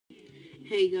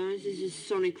Hey guys, this is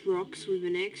Sonic Rocks with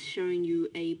an X showing you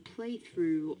a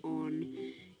playthrough on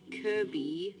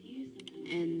Kirby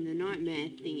and the Nightmare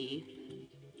thingy.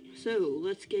 So,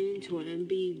 let's get into it and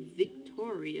be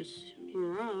victorious.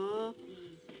 Hurrah!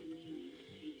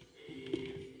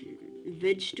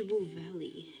 Vegetable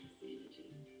Valley.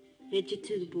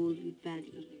 Vegetable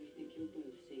Valley.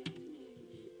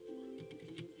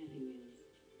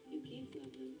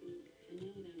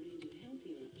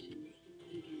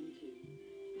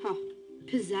 Huh.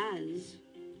 Pizzazz.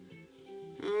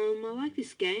 I like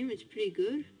this game, it's pretty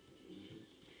good.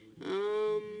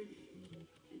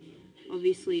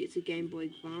 Obviously it's a Game Boy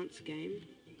Advance game.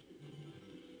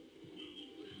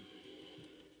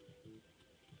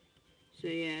 So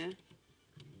yeah.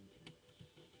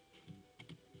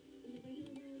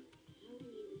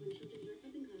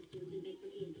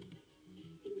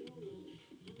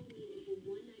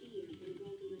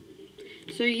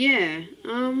 So yeah,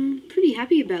 pretty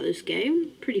happy about this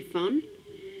game. Pretty fun.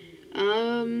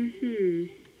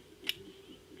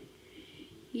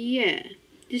 Yeah,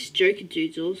 this Joker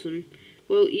dude's awesome.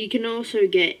 Well, you can also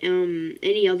get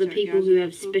any other people who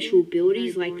have special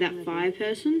abilities, like that fire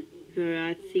person, who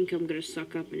I think I'm gonna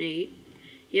suck up and eat.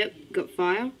 Yep, got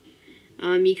fire.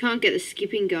 You can't get the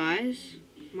skipping guys.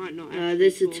 Might not.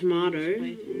 There's a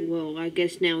tomato. Well, I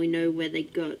guess now we know where they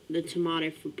got the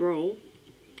tomato for Brawl.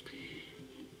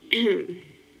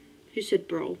 Who said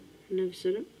Brawl? I never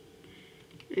said it.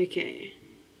 Okay.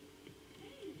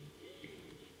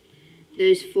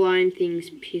 Those flying things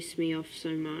piss me off so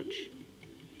much.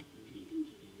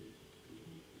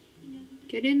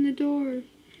 Get in the door.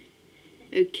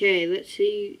 Okay, let's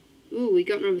see. Ooh, we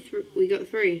got we got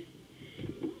 3.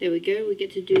 There we go. We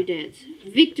get to do dance.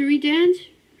 Victory dance.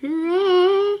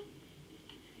 Hurrah!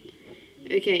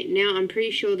 Okay, now I'm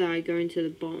pretty sure that I go into the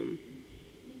bomb.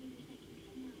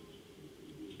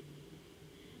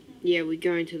 Yeah, we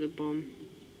go into the bomb.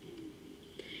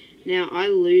 Now, I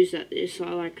lose at this. I,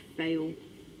 like, fail.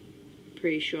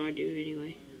 Pretty sure I do,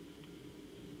 anyway.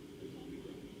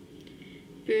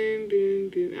 Boom, boom,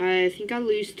 boom. I think I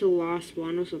lose to the last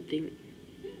one or something.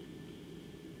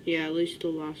 Yeah, I lose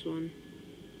to the last one.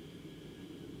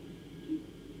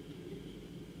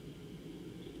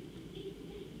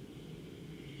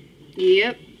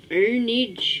 Yep,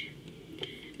 ownage.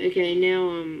 Okay,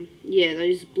 now, yeah,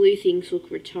 those blue things look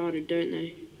retarded, don't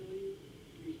they?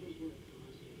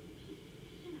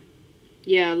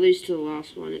 Yeah, I lose to the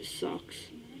last one, it sucks.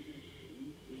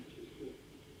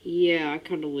 Yeah, I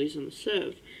kind of lose on the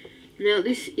serve. Now,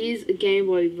 this is a Game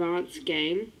Boy Advance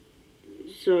game,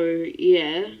 so,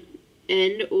 yeah.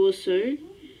 And also,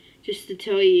 just to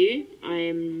tell you, I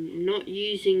am not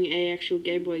using a actual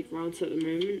Game Boy Advance at the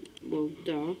moment. Well,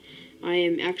 duh. I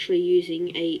am actually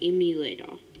using a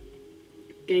emulator.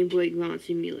 Game Boy Advance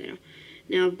emulator.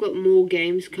 Now, I've got more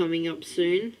games coming up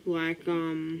soon, like, wait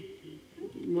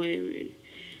a minute.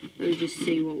 Let me just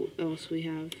see what else we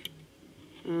have.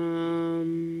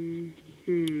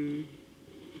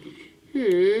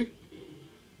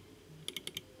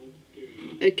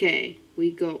 Okay,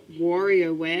 we got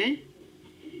WarioWare.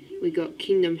 We got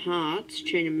Kingdom Hearts,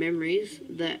 Chain of Memories,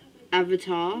 the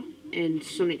Avatar, and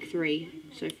Sonic 3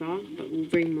 so far, but we'll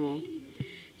bring more.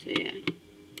 So yeah.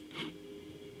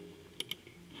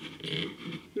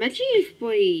 Imagine if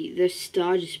the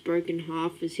star just broke in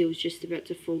half as he was just about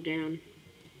to fall down.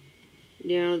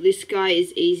 Now, this guy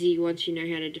is easy once you know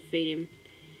how to defeat him.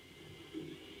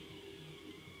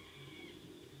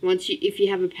 If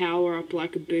you have a power-up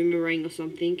like a boomerang or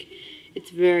something, it's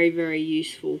very, very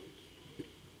useful.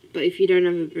 But if you don't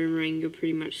have a boomerang, you're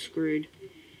pretty much screwed.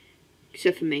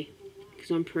 Except for me,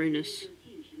 because I'm Prunus.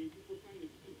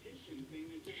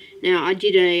 Now, I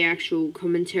did a actual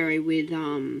commentary with,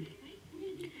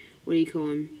 what do you call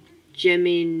him?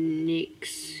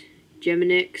 Geminix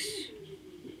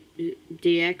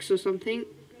DX or something.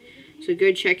 So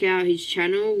go check out his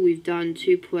channel. We've done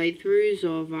 2 playthroughs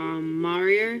of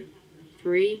Mario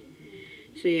 3.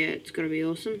 So yeah, it's gonna be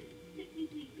awesome.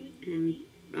 And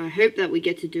I hope that we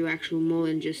get to do actual more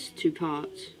than just 2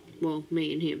 parts. Well,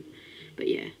 me and him. But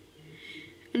yeah,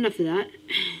 enough of that.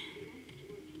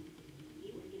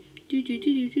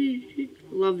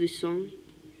 Love this song.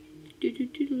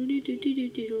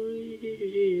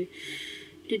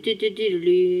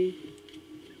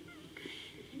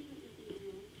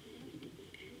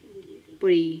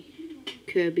 Buddy,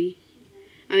 Kirby.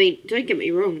 I mean, don't get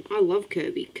me wrong, I love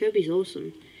Kirby. Kirby's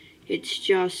awesome. It's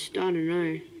just, I don't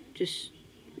know, just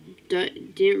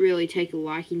didn't really take a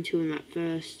liking to him at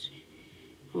first.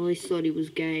 I always thought he was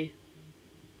gay.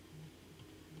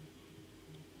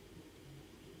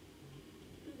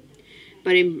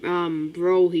 But in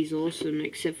Brawl, he's awesome,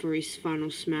 except for his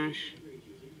final smash.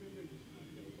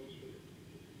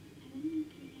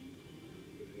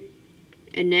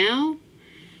 And now,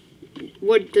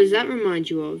 what does that remind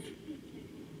you of?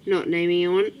 Not naming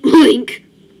anyone. Link!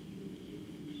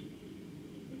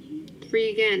 Free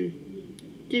again.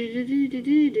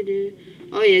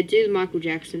 Oh yeah, do the Michael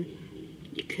Jackson.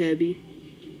 Kirby.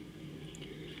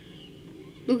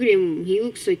 Look at him, he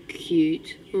looks so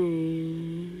cute.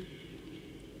 Aww.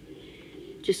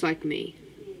 Just like me.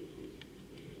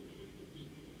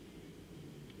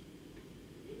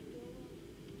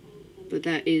 But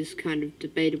that is kind of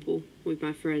debatable with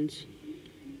my friends.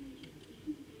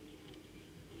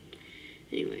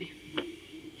 Anyway.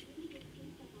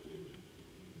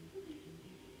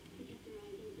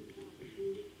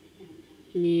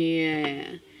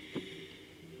 Yeah.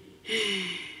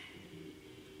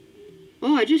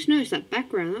 Oh, I just noticed that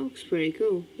background. That looks pretty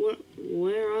cool.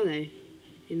 Where are they?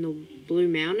 In the Blue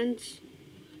Mountains?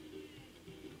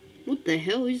 What the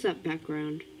hell is that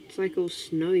background? It's like all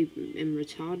snowy and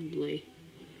retardedly.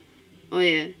 Oh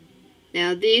yeah.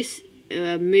 Now this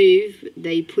move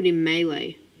they put in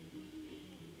Melee.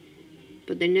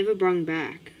 But they never brung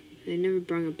back. They never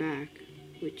brung it back.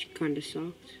 Which kinda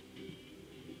sucked.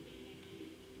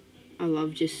 I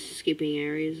love just skipping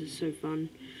areas. It's so fun.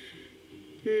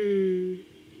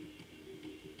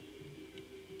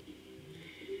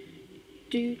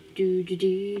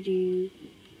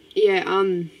 Yeah,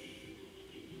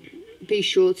 be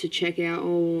sure to check out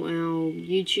all our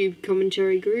YouTube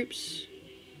commentary groups.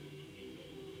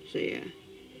 So yeah,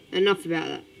 enough about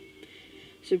that.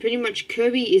 So pretty much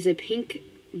Kirby is a pink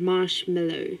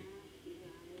marshmallow.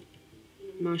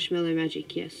 Marshmallow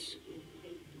magic, yes.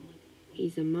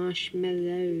 He's a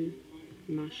marshmallow.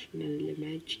 Marshmallow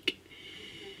magic.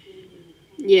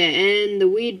 Yeah, and the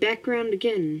weird background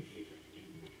again.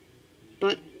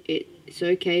 But it's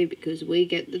okay because we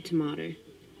get the tomato.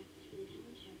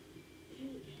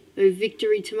 Oh,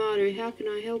 Victory Tomato, how can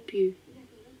I help you?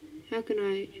 How can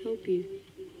I help you?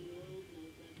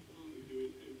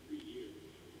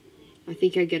 I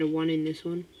think I get a 1 in this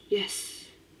one. Yes!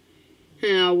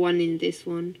 And I 1 in this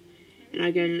one. And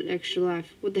I get an extra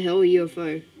life. What the hell, a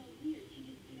UFO?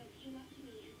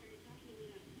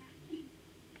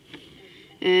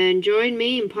 And join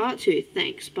me in part 2.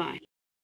 Thanks, bye.